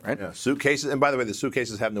to get there, right? yeah. Suitcases, and by the way, the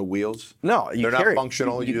suitcases have no wheels. No, they're not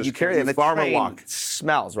functional. You just carry it, and the farm train or walk.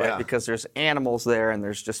 smells, right? Yeah. Because there's animals there, and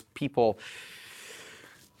there's just people,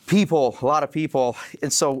 a lot of people.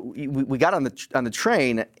 And so we got on the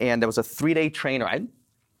train, and there was a 3-day train ride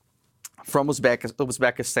from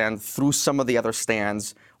Uzbekistan through some of the other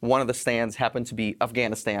stands. One of the stands happened to be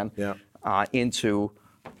Afghanistan. Yeah. Into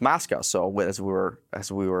Moscow. So as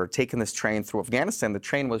we were taking this train through Afghanistan, the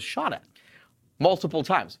train was shot at multiple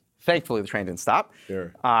times. Thankfully, the train didn't stop.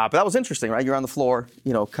 Sure. But that was interesting, right? You're on the floor,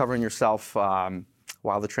 covering yourself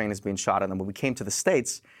while the train is being shot. And then when we came to the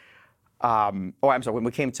States, when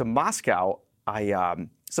we came to Moscow,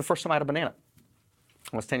 it's the first time I had a banana.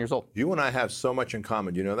 I was 10 years old. You and I have so much in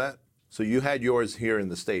common. You know that? So you had yours here in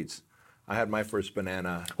the States. I had my first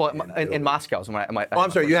banana. Well, in Moscow. So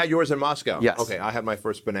I'm sorry. You had yours in Moscow. Yes. Okay. I had my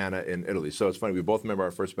first banana in Italy. So it's funny. We both remember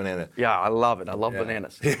our first banana. Yeah, I love it. I love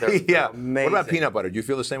bananas. They're yeah. amazing. What about peanut butter? Do you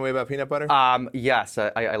feel the same way about peanut butter? Yes,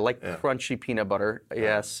 I like crunchy peanut butter.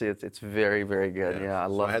 Yes, it's very, very good. Yeah, I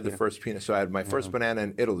love. I had the first peanut. So I had my first banana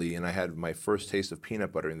in Italy, and I had my first taste of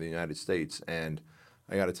peanut butter in the United States, and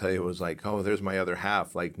I got to tell you, it was like, oh, there's my other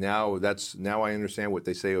half. Like now I understand what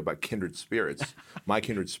they say about kindred spirits. My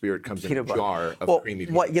kindred spirit comes in a jar of creamy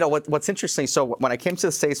peanut. What's interesting? So when I came to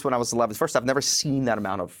the States when I was 11, first I've never seen that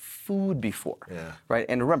amount of food before. Yeah. Right.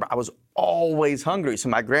 And remember, I was always hungry. So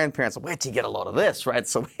my grandparents, where'd you get a load of this? Right.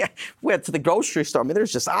 So we went to the grocery store. I mean,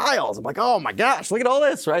 there's just aisles. I'm like, oh my gosh, look at all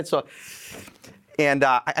this. Right. So. And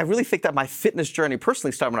I really think that my fitness journey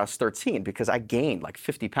personally started when I was 13 because I gained like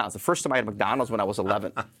 50 pounds. The first time I had McDonald's when I was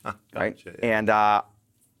 11, right? Gotcha, yeah. And I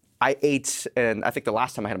ate, and I think the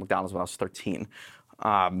last time I had McDonald's when I was 13.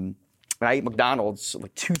 And I ate McDonald's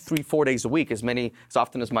like 2, 3, 4 days a week, as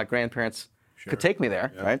often as my grandparents could take me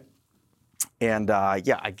there, right? And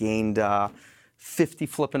I gained 50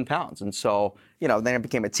 flipping pounds. And so, then I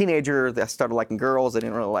became a teenager. I started liking girls. They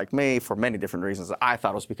didn't really like me for many different reasons. I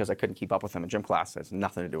thought it was because I couldn't keep up with them in gym class. It has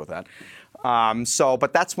nothing to do with that.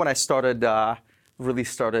 But that's when I really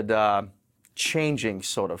started changing,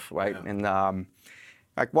 sort of, right? Yeah. And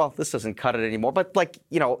this doesn't cut it anymore. But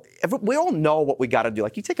we all know what we got to do.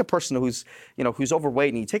 Like you take a person who's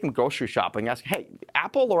overweight and you take them grocery shopping and ask, hey,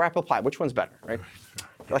 apple or apple pie, which one's better, right?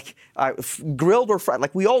 Like grilled or fried.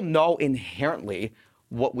 Like we all know inherently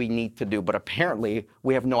what we need to do, but apparently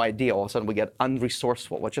we have no idea. All of a sudden we get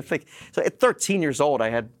unresourceful, which I think. So at 13 years old, I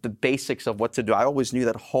had the basics of what to do. I always knew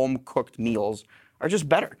that home-cooked meals are just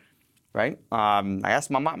better, right? I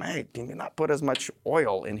asked my mom, hey, can you not put as much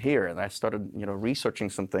oil in here? And I started, researching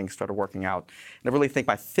some things, started working out. And I really think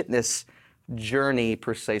my fitness journey,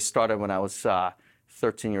 per se, started when I was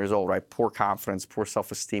 13 years old, right? Poor confidence, poor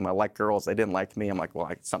self-esteem. I like girls. They didn't like me. I'm like,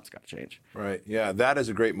 well, something's got to change. Right. Yeah, that is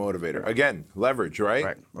a great motivator. Again, leverage, right?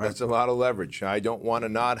 Right. That's a lot of leverage. I don't want to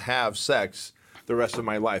not have sex the rest of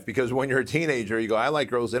my life because when you're a teenager, you go, I like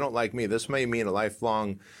girls. They don't like me. This may mean a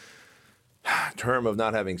lifelong term of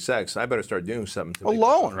not having sex. I better start doing something.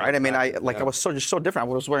 Alone, right? I mean, I was so different.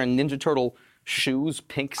 I was wearing Ninja Turtle shoes,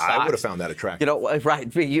 pink socks. I would have found that attractive.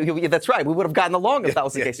 Right. That's right. We would have gotten along if that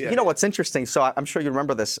was the case. Yeah. What's interesting? So I'm sure you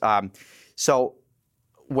remember this. So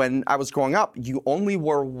when I was growing up, you only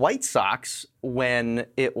wore white socks when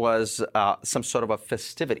it was some sort of a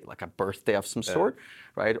festivity, like a birthday of some sort,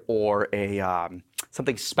 right? Or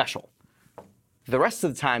something special. The rest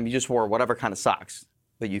of the time, you just wore whatever kind of socks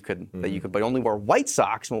that you could, but you only wore white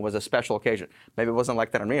socks when it was a special occasion. Maybe it wasn't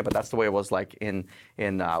like that in Armenia, but that's the way it was like in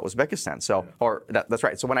Uzbekistan. So, that's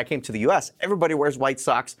right. So when I came to the U.S., everybody wears white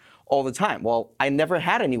socks all the time. Well, I never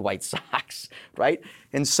had any white socks, right?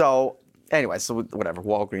 And so, anyway, so whatever.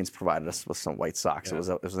 Walgreens provided us with some white socks. Yeah.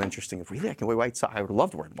 It was interesting. Really, I can wear white socks. I would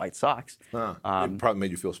love to wear white socks. It probably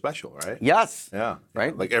made you feel special, right? Yes. Yeah.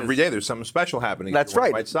 Right. Like every day, there's something special happening. That's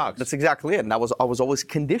right. White socks. That's exactly it. And I was always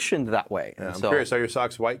conditioned that way. Yeah, I'm curious. Are your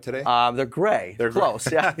socks white today? They're gray. They're close.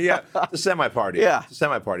 Yeah. Yeah. It's a semi-party. Yeah. It's a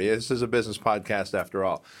semi-party. This is a business podcast after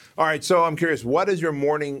all. All right. So I'm curious. What does your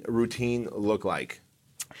morning routine look like?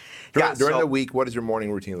 Yeah, During so- the week, what does your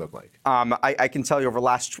morning routine look like? I can tell you over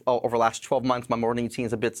last 12 months, my morning routine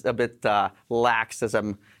is a bit lax as I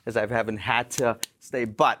haven't had to stay.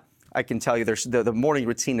 But I can tell you, the morning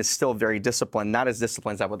routine is still very disciplined. Not as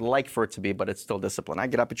disciplined as I would like for it to be, but it's still disciplined. I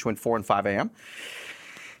get up between 4 and 5 a.m.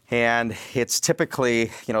 And it's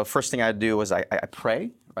typically, the first thing I do is I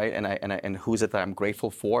pray, right? And who's it that I'm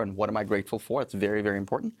grateful for, and what am I grateful for? It's very, very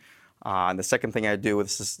important. And the second thing I do,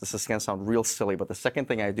 this is going to sound real silly, but the second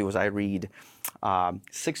thing I do is I read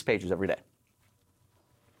 6 pages every day.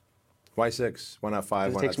 Why 6? Why not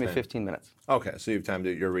 5? It Why takes not me 10? 15 minutes. Okay, so you have time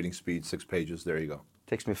to your reading speed, 6 pages. There you go. It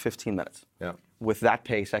takes me 15 minutes. Yeah. With that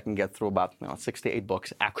pace, I can get through about 6 to 8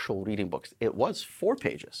 books, actual reading books. It was 4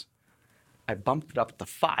 pages. I bumped it up to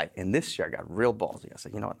 5, and this year I got real ballsy. I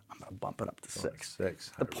said, you know what, I'm going to bump it up to 6.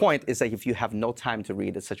 6. The point is that if you have no time to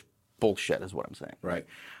read, it's such bullshit, is what I'm saying. Right.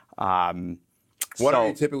 So- What are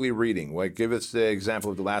you typically reading? Like, give us the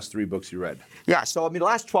example of the last 3 books you read. Yeah, so the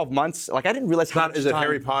last 12 months, I didn't realize how much Is it time-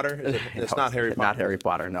 Harry Potter? It's not Harry Potter. Not Harry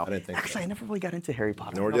Potter, no. I didn't think so. Actually, I never really got into Harry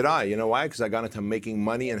Potter. Nor did I. You know why? Because I got into making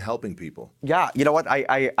money and helping people. Yeah, you know what?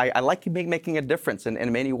 I like making a difference, and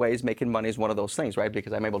in many ways, making money is one of those things, right?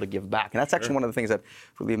 Because I'm able to give back, and that's actually one of the things that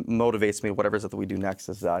really motivates me. Whatever it is that we do next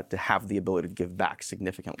is to have the ability to give back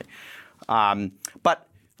significantly. But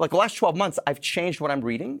like the last 12 months, I've changed what I'm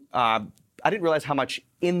reading. I didn't realize how much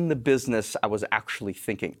in the business I was actually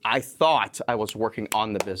thinking. I thought I was working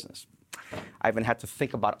on the business. I haven't had to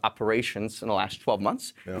think about operations in the last 12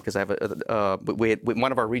 months because I have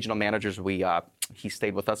one of our regional managers. He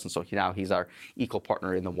stayed with us, and so he's our equal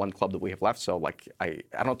partner in the one club that we have left. So I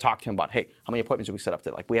don't talk to him about, hey, how many appointments did we set up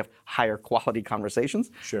today? We have higher quality conversations,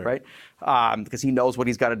 Sure. right? Because he knows what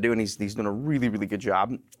he's got to do, and he's doing a really, really good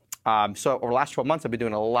job. So over the last 12 months, I've been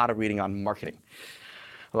doing a lot of reading on marketing.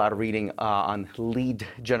 A lot of reading on lead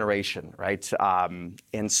generation, right?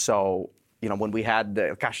 And so, when we had,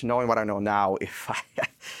 knowing what I know now,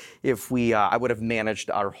 I would have managed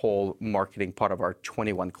our whole marketing part of our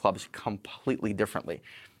 21 clubs completely differently,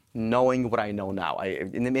 knowing what I know now.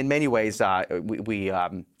 In many ways, we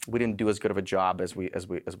didn't do as good of a job as we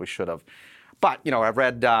should have. But I've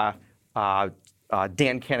read.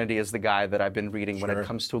 Dan Kennedy is the guy that I've been reading when it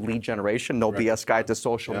comes to lead generation, No BS Guide to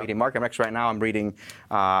Social Media Marketing. Actually, right now I'm reading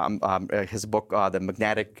his book, The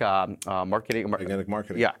Magnetic Marketing. Magnetic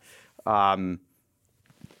Marketing. Yeah.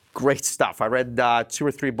 Great stuff. I read 2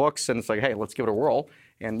 or 3 books, and it's like, hey, let's give it a whirl.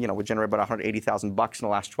 And we generated about $180,000 in the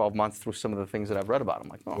last 12 months through some of the things that I've read about. I'm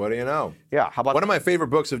like, oh. What do you know? Yeah. How about one of my favorite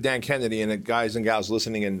books of Dan Kennedy, and guys and gals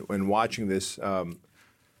listening and watching this,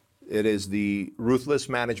 it is The Ruthless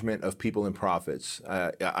Management of People and Profits.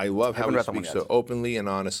 I love how haven't he read that one speaks yet. so openly and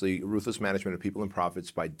honestly. Ruthless Management of People and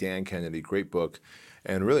Profits by Dan Kennedy. Great book,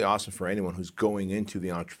 and really awesome for anyone who's going into the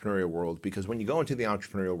entrepreneurial world. Because when you go into the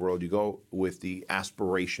entrepreneurial world, you go with the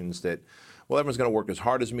aspirations that, well, everyone's going to work as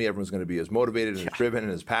hard as me. Everyone's going to be as motivated and as driven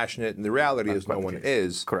and as passionate. And the reality is no one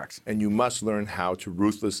is. Correct. And you must learn how to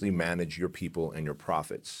ruthlessly manage your people and your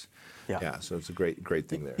profits. Yeah. So it's a great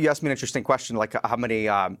thing there. You asked me an interesting question, like how many,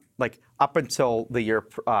 up until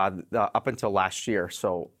up until last year.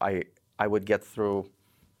 So I would get through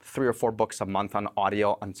 3 or 4 books a month on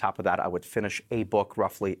audio. On top of that, I would finish a book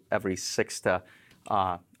roughly every 6 to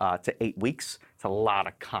 8 weeks. It's a lot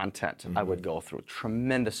of content I would go through.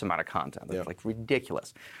 Tremendous amount of content. It's like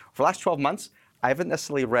ridiculous. For the last 12 months, I haven't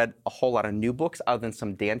necessarily read a whole lot of new books other than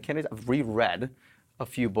some Dan Kennedy. I've reread a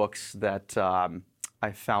few books that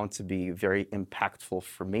I found to be very impactful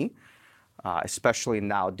for me, especially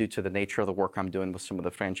now due to the nature of the work I'm doing with some of the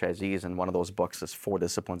franchisees. And one of those books is 4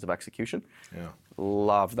 Disciplines of Execution. Yeah.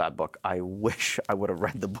 Love that book. I wish I would have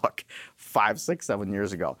read the book 5, 6, 7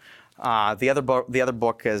 years ago. The other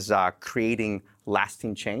book is Creating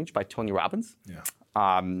Lasting Change by Tony Robbins.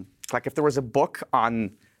 Yeah. If there was a book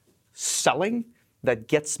on selling that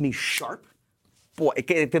gets me sharp, boy,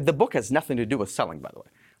 the book has nothing to do with selling, by the way.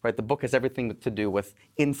 Right? The book has everything to do with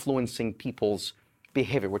influencing people's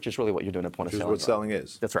behavior, which is really what you're doing at point of Which is sale. what selling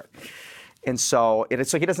is. That's right. And so he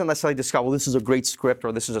doesn't necessarily discuss, well, this is a great script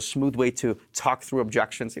or this is a smooth way to talk through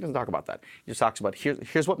objections. He doesn't talk about that. He just talks about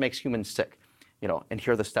here's what makes humans tick, and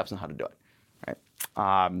here are the steps on how to do it. Right?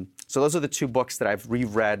 So those are the 2 books that I've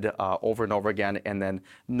reread over and over again. And then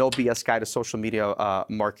No BS Guide to Social Media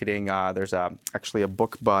Marketing. There's actually a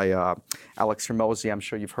book by Alex Hormozi. I'm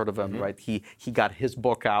sure you've heard of him, right? He got his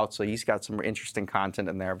book out, so he's got some interesting content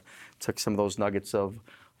in there. Took some of those nuggets of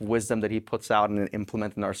wisdom that he puts out and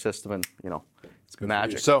implement in our system, and it's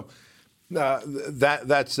magic. So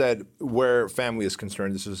that said, where family is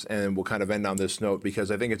concerned, and we'll kind of end on this note because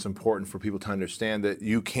I think it's important for people to understand that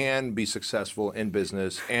you can be successful in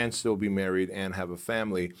business and still be married and have a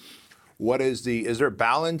family. Is there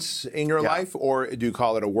balance in your life, or do you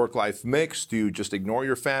call it a work-life mix? Do you just ignore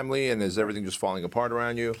your family, and is everything just falling apart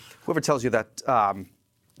around you? Whoever tells you that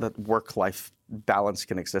that work-life balance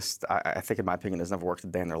can exist, I think, in my opinion, has never worked a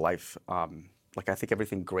day in their life. Like, I think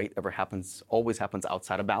everything great always happens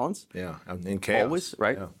outside of balance. Yeah, in chaos. Always,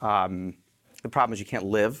 right? Yeah. The problem is you can't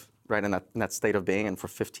live right in that state of being, and for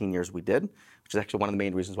 15 years we did, which is actually one of the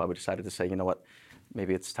main reasons why we decided to say, you know what,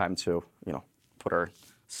 maybe it's time to, put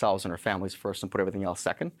ourselves and our families first and put everything else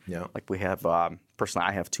second. Yeah. Like we have, personally,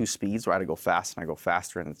 I have 2 speeds, right? I go fast and I go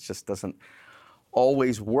faster, and it just doesn't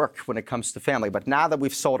always work when it comes to family. But now that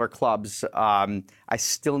we've sold our clubs, I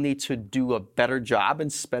still need to do a better job in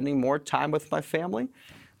spending more time with my family,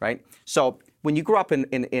 right? So when you grew up in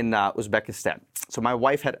Uzbekistan, so my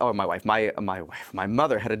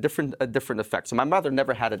mother had a different effect. So my mother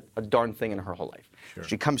never had a darn thing in her whole life. Sure.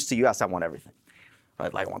 She comes to US, I want everything.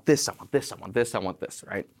 Right? Like, I want this, I want this, I want this, I want this,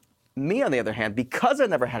 right? Me, on the other hand, because I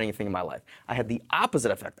never had anything in my life, I had the opposite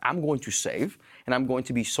effect. I'm going to save, and I'm going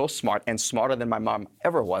to be so smart, and smarter than my mom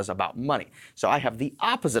ever was about money. So I have the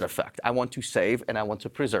opposite effect. I want to save, and I want to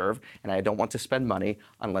preserve, and I don't want to spend money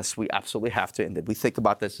unless we absolutely have to. And did we think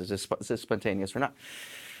about this? Is this spontaneous or not?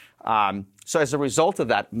 So as a result of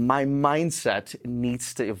that, my mindset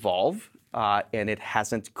needs to evolve. And it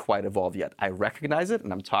hasn't quite evolved yet. I recognize it,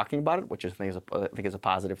 and I'm talking about it, which I think is a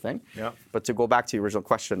positive thing. Yeah. But to go back to your original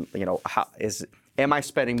question, am I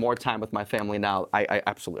spending more time with my family now? I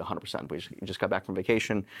absolutely 100%. We just got back from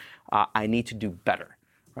vacation. I need to do better,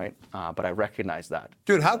 right? But I recognize that.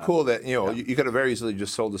 Dude, how cool that you could have very easily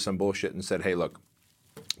just sold us some bullshit and said, hey, look,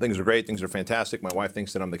 things are great, things are fantastic. My wife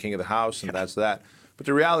thinks that I'm the king of the house, and that's that. But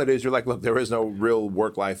the reality is, you're like, look, there is no real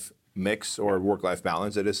work-life mix or work-life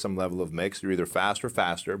balance. It is some level of mix. You're either fast or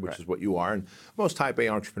faster, which is what you are. And most type A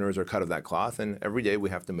entrepreneurs are cut of that cloth. And every day we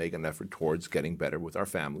have to make an effort towards getting better with our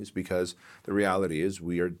families, because the reality is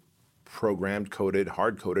we are programmed, coded,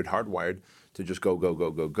 hardwired to just go,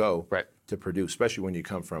 Right. to produce, especially when you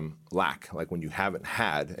come from lack, like when you haven't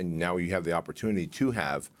had, and now you have the opportunity to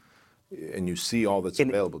have, and you see all that's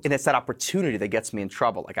available to And it's that opportunity that gets me in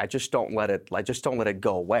trouble. Like, I just don't let it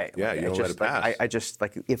go away. Yeah, like, you don't let it pass. I just,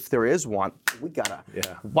 like, if there is one, we gotta.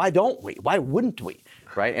 Yeah. Why don't we? Why wouldn't we?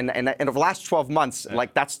 Right? And over the last 12 months,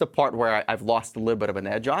 like, that's the part where I've lost a little bit of an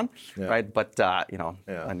edge on. Yeah. Right? But I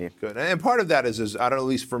need. Good. And part of that is I don't know, at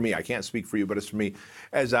least for me, I can't speak for you, but it's for me,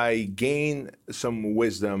 as I gain some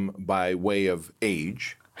wisdom by way of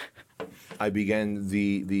age, I began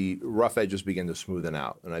the rough edges begin to smoothen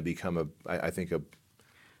out, and I become I think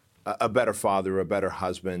a better father, a better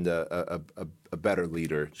husband, a better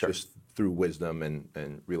leader, just through wisdom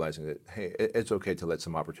and realizing that, hey, it's okay to let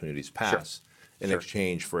some opportunities pass in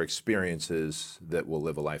exchange for experiences that will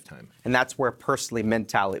live a lifetime. And that's where personally,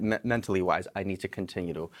 mentally wise, I need to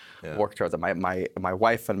continue to work towards it. My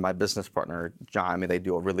wife and my business partner, John, I mean, they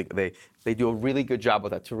do a really good job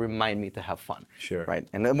with that, to remind me to have fun. Sure. Right.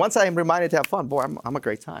 And then once I am reminded to have fun, boy, I'm a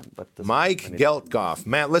great time. But Mike Geltgoff,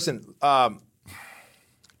 man, listen,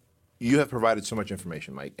 you have provided so much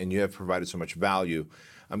information, Mike, and you have provided so much value.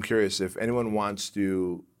 I'm curious, if anyone wants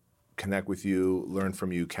to connect with you, learn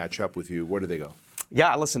from you, catch up with you, where do they go?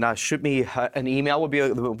 Yeah, listen, shoot me an email. Would be I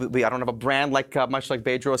don't have a brand much like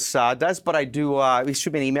Bedros does, but I do.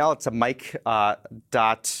 Shoot me an email. It's a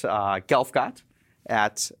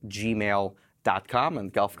mike.gelfgott@gmail.com,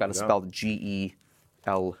 and Gelfgott is spelled Gelfgot.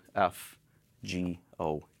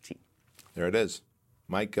 There it is.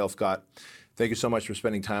 Mike Gelfgott. Thank you so much for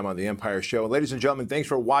spending time on The Empire Show. And ladies and gentlemen, thanks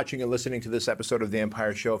for watching and listening to this episode of The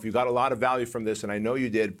Empire Show. If you got a lot of value from this, and I know you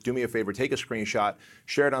did, do me a favor, take a screenshot,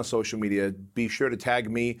 share it on social media. Be sure to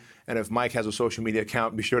tag me. And if Mike has a social media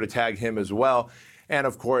account, be sure to tag him as well. And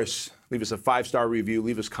of course, leave us a 5-star review,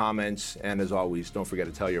 leave us comments. And as always, don't forget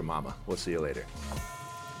to tell your mama. We'll see you later.